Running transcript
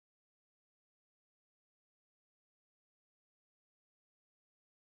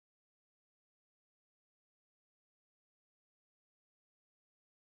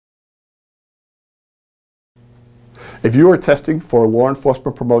If you are testing for a law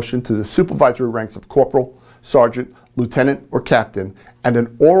enforcement promotion to the supervisory ranks of corporal, sergeant, lieutenant, or captain, and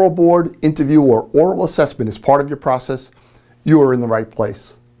an oral board, interview, or oral assessment is part of your process, you are in the right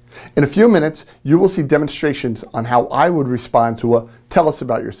place. In a few minutes, you will see demonstrations on how I would respond to a "tell us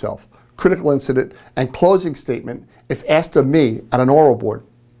about yourself," critical incident, and closing statement if asked of me at an oral board.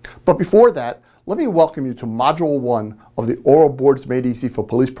 But before that, let me welcome you to Module 1 of the Oral Boards Made Easy for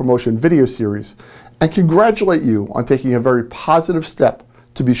Police Promotion video series and congratulate you on taking a very positive step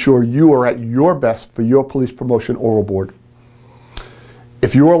to be sure you are at your best for your police promotion oral board.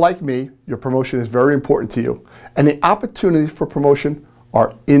 If you are like me, your promotion is very important to you, and the opportunities for promotion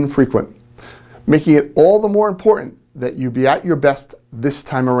are infrequent, making it all the more important that you be at your best this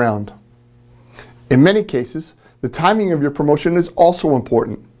time around. In many cases, the timing of your promotion is also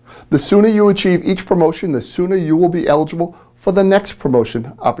important. The sooner you achieve each promotion, the sooner you will be eligible for the next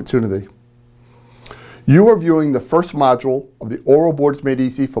promotion opportunity. You are viewing the first module of the Oral Boards Made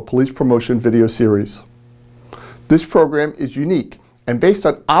Easy for Police Promotion video series. This program is unique and based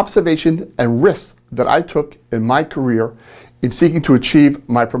on observation and risks that I took in my career in seeking to achieve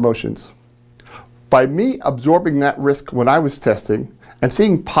my promotions. By me absorbing that risk when I was testing and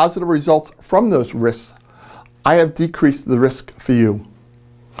seeing positive results from those risks, I have decreased the risk for you.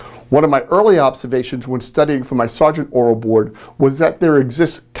 One of my early observations when studying for my sergeant oral board was that there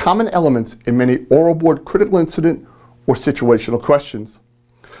exists common elements in many oral board critical incident or situational questions.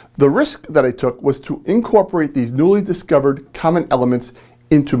 The risk that I took was to incorporate these newly discovered common elements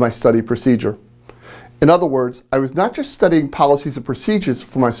into my study procedure. In other words, I was not just studying policies and procedures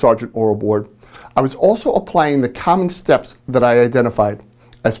for my sergeant oral board, I was also applying the common steps that I identified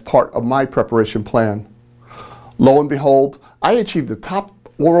as part of my preparation plan. Lo and behold, I achieved the top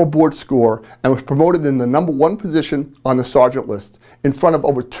oral board score and was promoted in the #1 position on the sergeant list in front of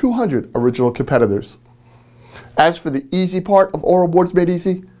over 200 original competitors. As for the easy part of Oral Boards Made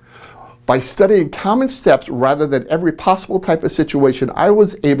Easy, by studying common steps rather than every possible type of situation, I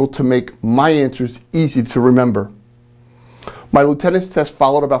was able to make my answers easy to remember. My lieutenant's test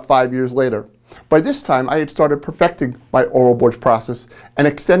followed about 5 years later. By this time, I had started perfecting my oral boards process and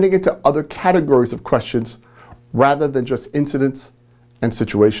extending it to other categories of questions rather than just incidents and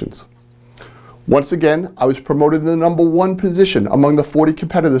situations. Once again, I was promoted in the #1 position among the 40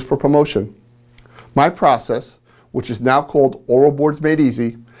 competitors for promotion. My process, which is now called Oral Boards Made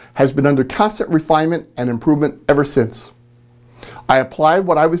Easy, has been under constant refinement and improvement ever since. I applied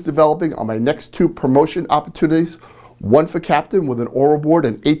what I was developing on my next 2 promotion opportunities, one for captain with an oral board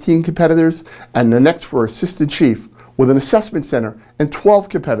and 18 competitors, and the next for assistant chief with an assessment center and 12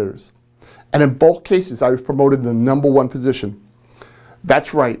 competitors. And in both cases, I was promoted in the #1 position.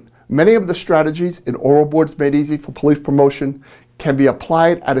 That's right, many of the strategies in Oral Boards Made Easy for Police Promotion can be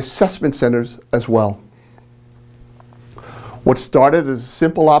applied at assessment centers as well. What started as a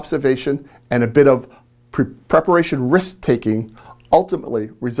simple observation and a bit of preparation risk-taking ultimately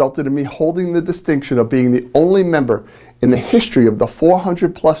resulted in me holding the distinction of being the only member in the history of the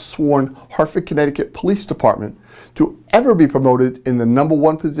 400-plus sworn Hartford, Connecticut Police Department to ever be promoted in the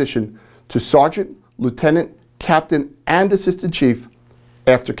 #1 position to sergeant, lieutenant, captain, and assistant chief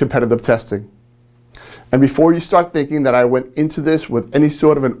after competitive testing. And before you start thinking that I went into this with any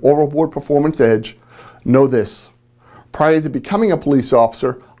sort of an oral board performance edge, know this. Prior to becoming a police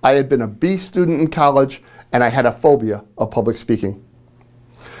officer, I had been a B student in college and I had a phobia of public speaking.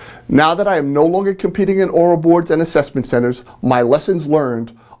 Now that I am no longer competing in oral boards and assessment centers, my lessons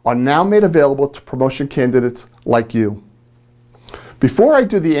learned are now made available to promotion candidates like you. Before I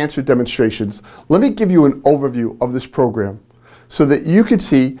do the answer demonstrations, let me give you an overview of this program so that you can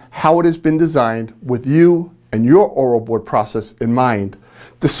see how it has been designed with you and your oral board process in mind,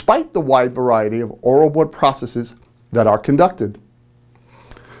 despite the wide variety of oral board processes that are conducted.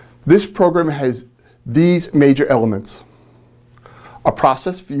 This program has these major elements: a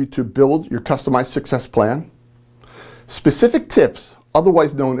process for you to build your customized success plan, specific tips,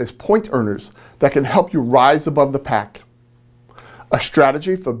 otherwise known as point earners, that can help you rise above the pack, a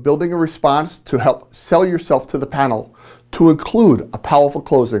strategy for building a response to help sell yourself to the panel, to include a powerful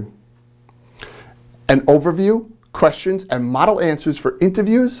closing, an overview, questions, and model answers for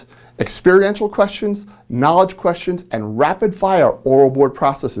interviews, experiential questions, knowledge questions, and rapid-fire oral board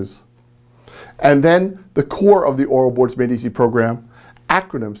processes. And then the core of the Oral Boards Made Easy program,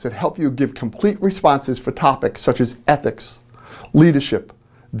 acronyms that help you give complete responses for topics such as ethics, leadership,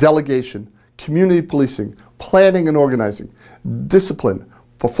 delegation, community policing, planning and organizing, discipline,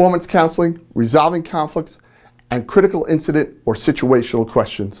 performance counseling, resolving conflicts, and critical incident or situational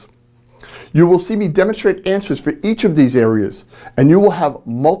questions. You will see me demonstrate answers for each of these areas, and you will have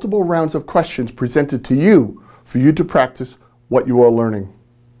multiple rounds of questions presented to you for you to practice what you are learning.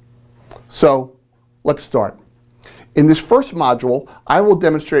 So, let's start. In this first module, I will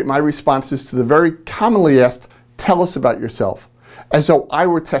demonstrate my responses to the very commonly asked, "Tell us about yourself," as though I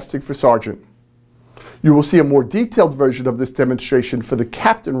were testing for sergeant. You will see a more detailed version of this demonstration for the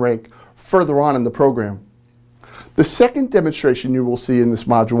captain rank further on in the program. The second demonstration you will see in this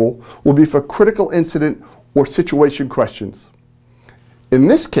module will be for critical incident or situation questions. In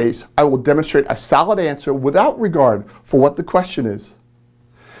this case, I will demonstrate a solid answer without regard for what the question is.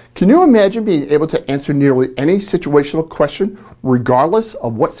 Can you imagine being able to answer nearly any situational question, regardless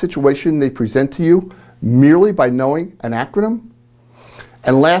of what situation they present to you, merely by knowing an acronym?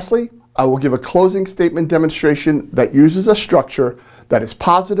 And lastly, I will give a closing statement demonstration that uses a structure that is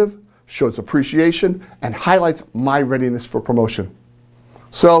positive, shows appreciation, and highlights my readiness for promotion.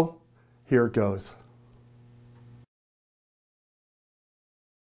 So, here it goes.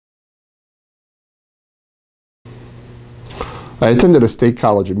 I attended a state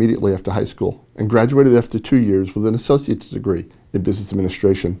college immediately after high school and graduated after 2 years with an associate's degree in business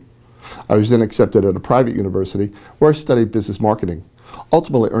administration. I was then accepted at a private university where I studied business marketing,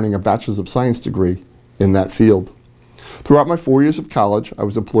 ultimately earning a Bachelor's of Science degree in that field. Throughout my 4 years of college, I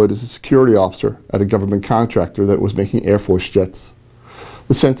was employed as a security officer at a government contractor that was making Air Force jets.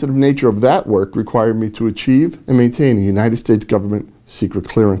 The sensitive nature of that work required me to achieve and maintain a United States government secret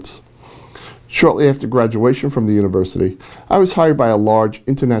clearance. Shortly after graduation from the university, I was hired by a large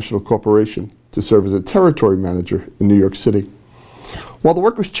international corporation to serve as a territory manager in New York City. While the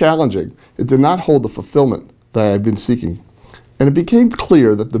work was challenging, it did not hold the fulfillment that I had been seeking, and it became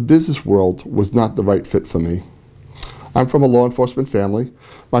clear that the business world was not the right fit for me. I'm from a law enforcement family.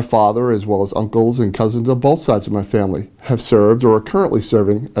 My father, as well as uncles and cousins on both sides of my family, have served or are currently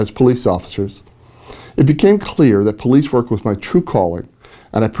serving as police officers. It became clear that police work was my true calling,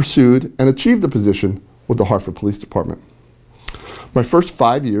 and I pursued and achieved the position with the Hartford Police Department. My first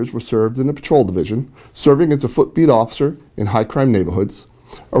 5 years were served in the patrol division, serving as a footbeat officer in high-crime neighborhoods,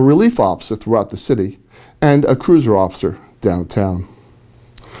 a relief officer throughout the city, and a cruiser officer downtown.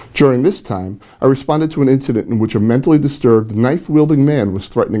 During this time, I responded to an incident in which a mentally disturbed, knife-wielding man was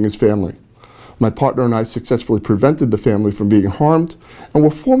threatening his family. My partner and I successfully prevented the family from being harmed and were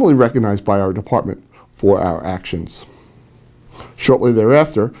formally recognized by our department for our actions. Shortly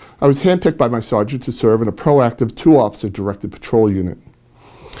thereafter, I was handpicked by my sergeant to serve in a proactive 2-officer directed patrol unit.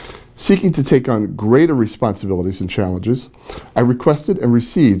 Seeking to take on greater responsibilities and challenges, I requested and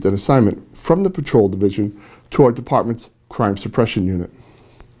received an assignment from the patrol division to our department's crime suppression unit.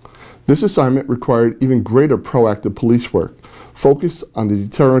 This assignment required even greater proactive police work, focused on the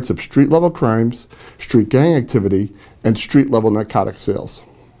deterrence of street-level crimes, street gang activity, and street-level narcotic sales.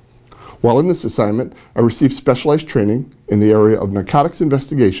 While in this assignment, I received specialized training in the area of narcotics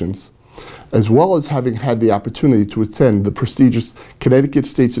investigations, as well as having had the opportunity to attend the prestigious Connecticut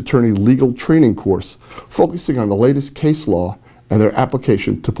State's Attorney Legal Training course, focusing on the latest case law and their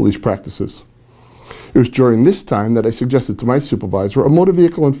application to police practices. It was during this time that I suggested to my supervisor a motor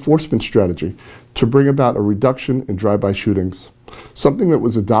vehicle enforcement strategy to bring about a reduction in drive-by shootings, something that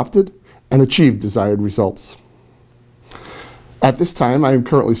was adopted and achieved desired results. At this time, I am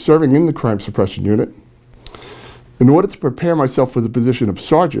currently serving in the crime suppression unit. In order to prepare myself for the position of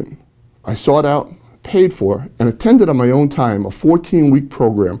sergeant, I sought out, paid for, and attended on my own time a 14-week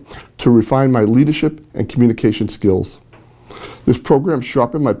program to refine my leadership and communication skills. This program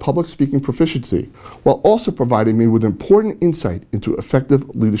sharpened my public speaking proficiency while also providing me with important insight into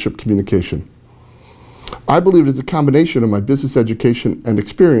effective leadership communication. I believe it is a combination of my business education and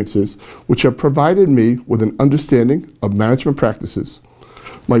experiences which have provided me with an understanding of management practices,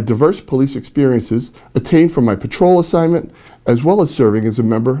 my diverse police experiences attained from my patrol assignment, as well as serving as a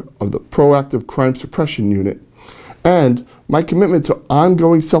member of the proactive crime suppression unit, and my commitment to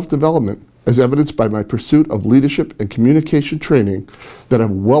ongoing self-development as evidenced by my pursuit of leadership and communication training that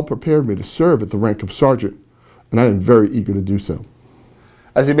have well prepared me to serve at the rank of sergeant, and I am very eager to do so.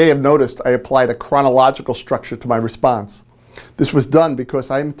 As you may have noticed, I applied a chronological structure to my response. This was done because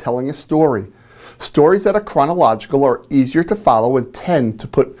I am telling a story. Stories that are chronological are easier to follow and tend to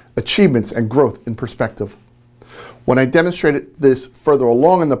put achievements and growth in perspective. When I demonstrated this further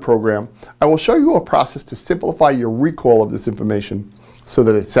along in the program, I will show you a process to simplify your recall of this information so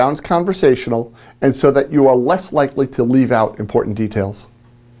that it sounds conversational and so that you are less likely to leave out important details.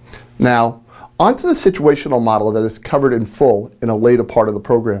 Now, on to the situational model that is covered in full in a later part of the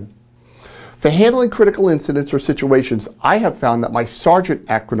program. For handling critical incidents or situations, I have found that my Sergeant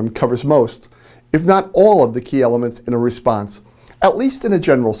acronym covers most, if not all, of the key elements in a response, at least in a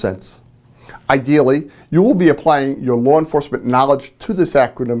general sense. Ideally, you will be applying your law enforcement knowledge to this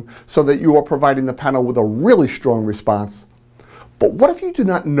acronym so that you are providing the panel with a really strong response. But what if you do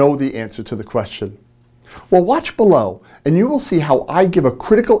not know the answer to the question? Well, watch below and you will see how I give a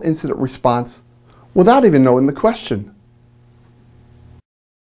critical incident response without even knowing the question.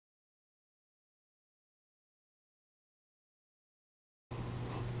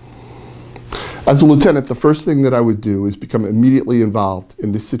 As a lieutenant, the first thing that I would do is become immediately involved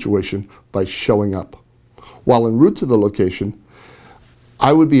in this situation by showing up. While en route to the location,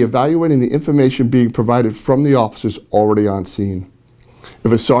 I would be evaluating the information being provided from the officers already on scene.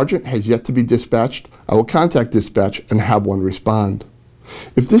 If a sergeant has yet to be dispatched, I will contact dispatch and have one respond.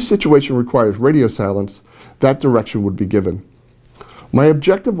 If this situation requires radio silence, that direction would be given. My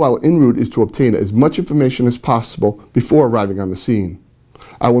objective while en route is to obtain as much information as possible before arriving on the scene.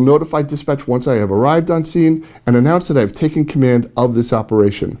 I will notify dispatch once I have arrived on scene and announce that I have taken command of this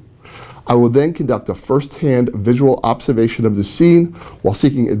operation. I will then conduct a first-hand visual observation of the scene while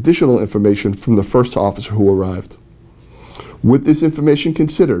seeking additional information from the first officer who arrived. With this information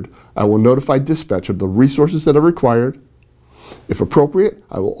considered, I will notify dispatch of the resources that are required. If appropriate,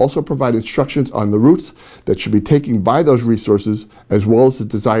 I will also provide instructions on the routes that should be taken by those resources as well as the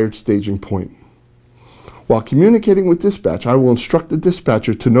desired staging point. While communicating with dispatch, I will instruct the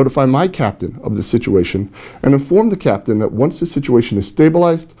dispatcher to notify my captain of the situation and inform the captain that once the situation is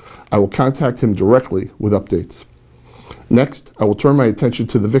stabilized, I will contact him directly with updates. Next, I will turn my attention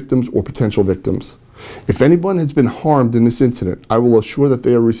to the victims or potential victims. If anyone has been harmed in this incident, I will assure that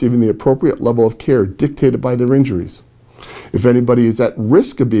they are receiving the appropriate level of care dictated by their injuries. If anybody is at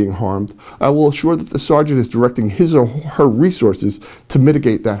risk of being harmed, I will assure that the sergeant is directing his or her resources to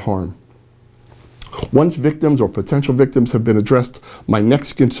mitigate that harm. Once victims or potential victims have been addressed, my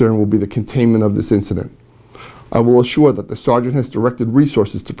next concern will be the containment of this incident. I will assure that the sergeant has directed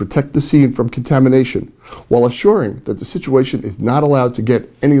resources to protect the scene from contamination, while assuring that the situation is not allowed to get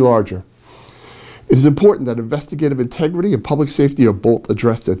any larger. It is important that investigative integrity and public safety are both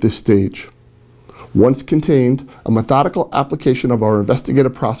addressed at this stage. Once contained, a methodical application of our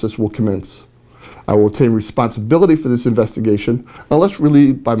investigative process will commence. I will obtain responsibility for this investigation unless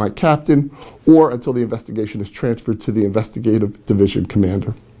relieved by my captain or until the investigation is transferred to the investigative division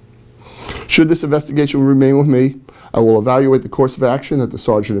commander. Should this investigation remain with me, I will evaluate the course of action that the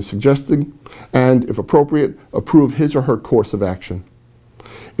sergeant is suggesting and, if appropriate, approve his or her course of action.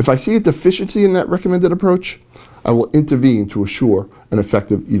 If I see a deficiency in that recommended approach, I will intervene to assure an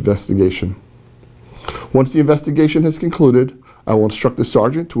effective investigation. Once the investigation has concluded, I will instruct the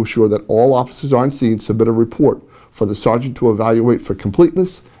sergeant to assure that all officers on scene submit a report for the sergeant to evaluate for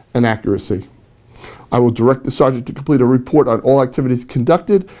completeness and accuracy. I will direct the sergeant to complete a report on all activities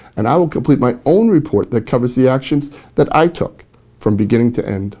conducted, and I will complete my own report that covers the actions that I took from beginning to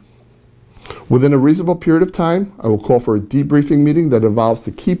end. Within a reasonable period of time, I will call for a debriefing meeting that involves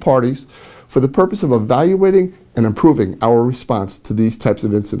the key parties for the purpose of evaluating and improving our response to these types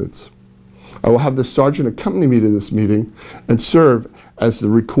of incidents. I will have the sergeant accompany me to this meeting and serve as the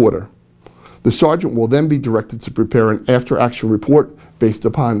recorder. The sergeant will then be directed to prepare an after-action report based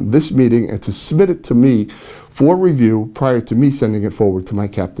upon this meeting and to submit it to me for review prior to me sending it forward to my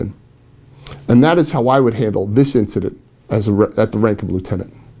captain. And that is how I would handle this incident at the rank of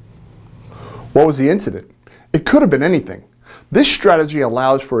lieutenant. What was the incident? It could have been anything. This strategy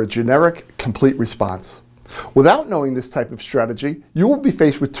allows for a generic, complete response. Without knowing this type of strategy, you will be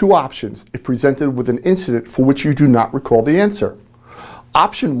faced with two options if presented with an incident for which you do not recall the answer.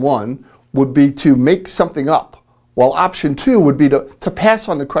 Option 1 would be to make something up, while option 2 would be to pass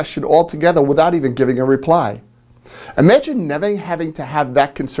on the question altogether without even giving a reply. Imagine never having to have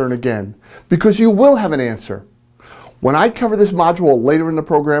that concern again, because you will have an answer. When I cover this module later in the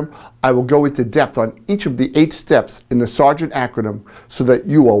program, I will go into depth on each of the 8 steps in the Sergeant acronym so that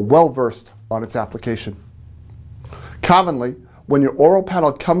you are well versed on its application. Commonly, when your oral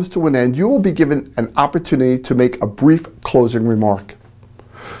panel comes to an end, you will be given an opportunity to make a brief closing remark.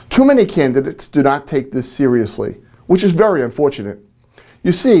 Too many candidates do not take this seriously, which is very unfortunate.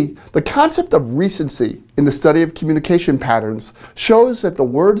 You see, the concept of recency in the study of communication patterns shows that the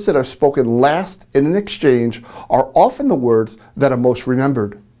words that are spoken last in an exchange are often the words that are most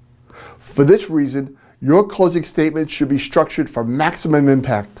remembered. For this reason, your closing statement should be structured for maximum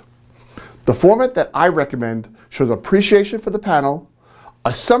impact. The format that I recommend shows appreciation for the panel,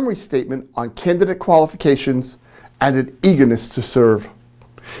 a summary statement on candidate qualifications, and an eagerness to serve.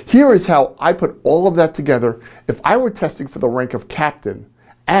 Here is how I put all of that together if I were testing for the rank of captain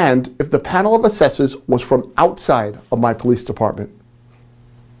and if the panel of assessors was from outside of my police department.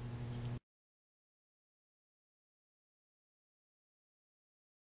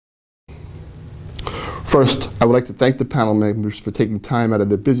 First, I would like to thank the panel members for taking time out of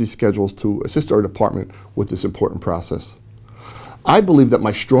their busy schedules to assist our department with this important process. I believe that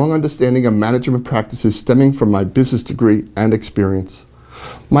my strong understanding of management practices stemming from my business degree and experience,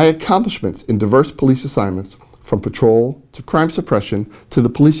 my accomplishments in diverse police assignments, from patrol to crime suppression to the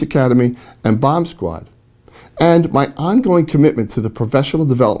police academy and bomb squad, and my ongoing commitment to the professional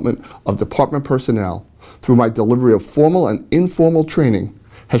development of department personnel through my delivery of formal and informal training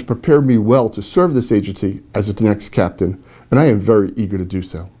has prepared me well to serve this agency as its next captain, and I am very eager to do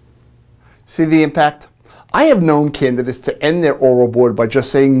so. See the impact? I have known candidates to end their oral board by just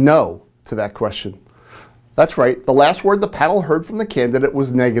saying no to that question. That's right, the last word the panel heard from the candidate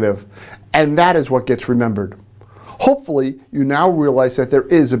was negative, and that is what gets remembered. Hopefully, you now realize that there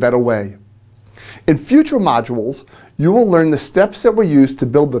is a better way. In future modules, you will learn the steps that were used to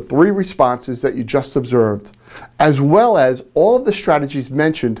build the 3 responses that you just observed, as well as all of the strategies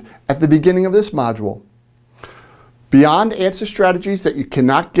mentioned at the beginning of this module. Beyond answer strategies that you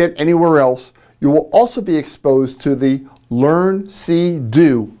cannot get anywhere else, you will also be exposed to the Learn, See,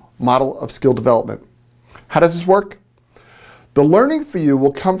 Do model of skill development. How does this work? The learning for you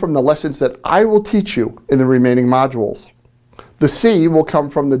will come from the lessons that I will teach you in the remaining modules. The See will come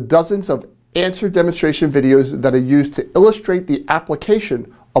from the dozens of answer demonstration videos that are used to illustrate the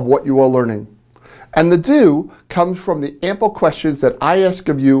application of what you are learning. And the Do comes from the ample questions that I ask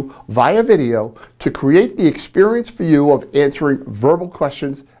of you via video to create the experience for you of answering verbal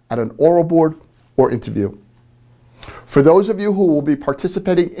questions at an oral board or interview. For those of you who will be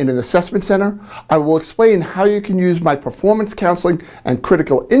participating in an assessment center, I will explain how you can use my performance counseling and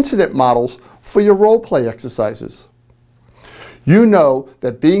critical incident models for your role play exercises. You know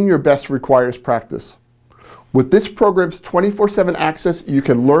that being your best requires practice. With this program's 24/7 access, you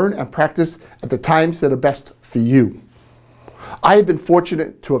can learn and practice at the times that are best for you. I have been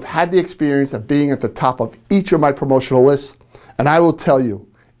fortunate to have had the experience of being at the top of each of my promotional lists, and I will tell you,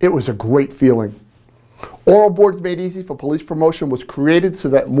 it was a great feeling. Oral Boards Made Easy for Police Promotion was created so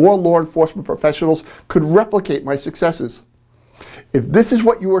that more law enforcement professionals could replicate my successes. If this is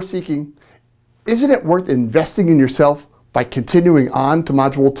what you are seeking, isn't it worth investing in yourself by continuing on to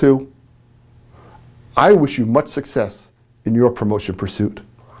Module 2? I wish you much success in your promotion pursuit.